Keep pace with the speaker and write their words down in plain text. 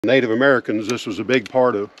Native Americans, this was a big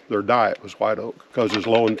part of their diet, was white oak, because it's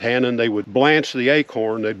low in tannin. They would blanch the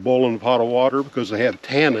acorn, they'd boil in a pot of water because they have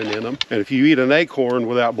tannin in them. And if you eat an acorn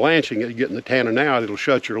without blanching it, getting the tannin out, it'll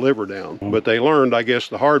shut your liver down. But they learned, I guess,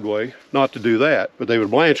 the hard way not to do that. But they would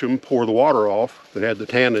blanch them, pour the water off that had the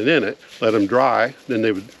tannin in it, let them dry, then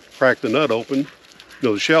they would crack the nut open,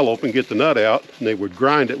 the shell open, get the nut out, and they would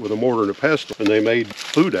grind it with a mortar and a pestle, and they made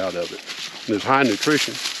food out of it. And it's high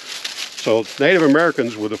nutrition. So Native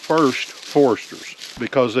Americans were the first foresters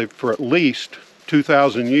because they, for at least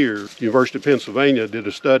 2,000 years, University of Pennsylvania did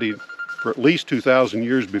a study for at least 2,000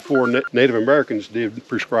 years before Native Americans did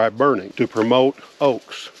prescribe burning to promote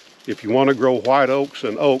oaks. If you want to grow white oaks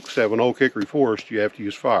and oaks, have an oak hickory forest, you have to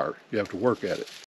use fire. You have to work at it.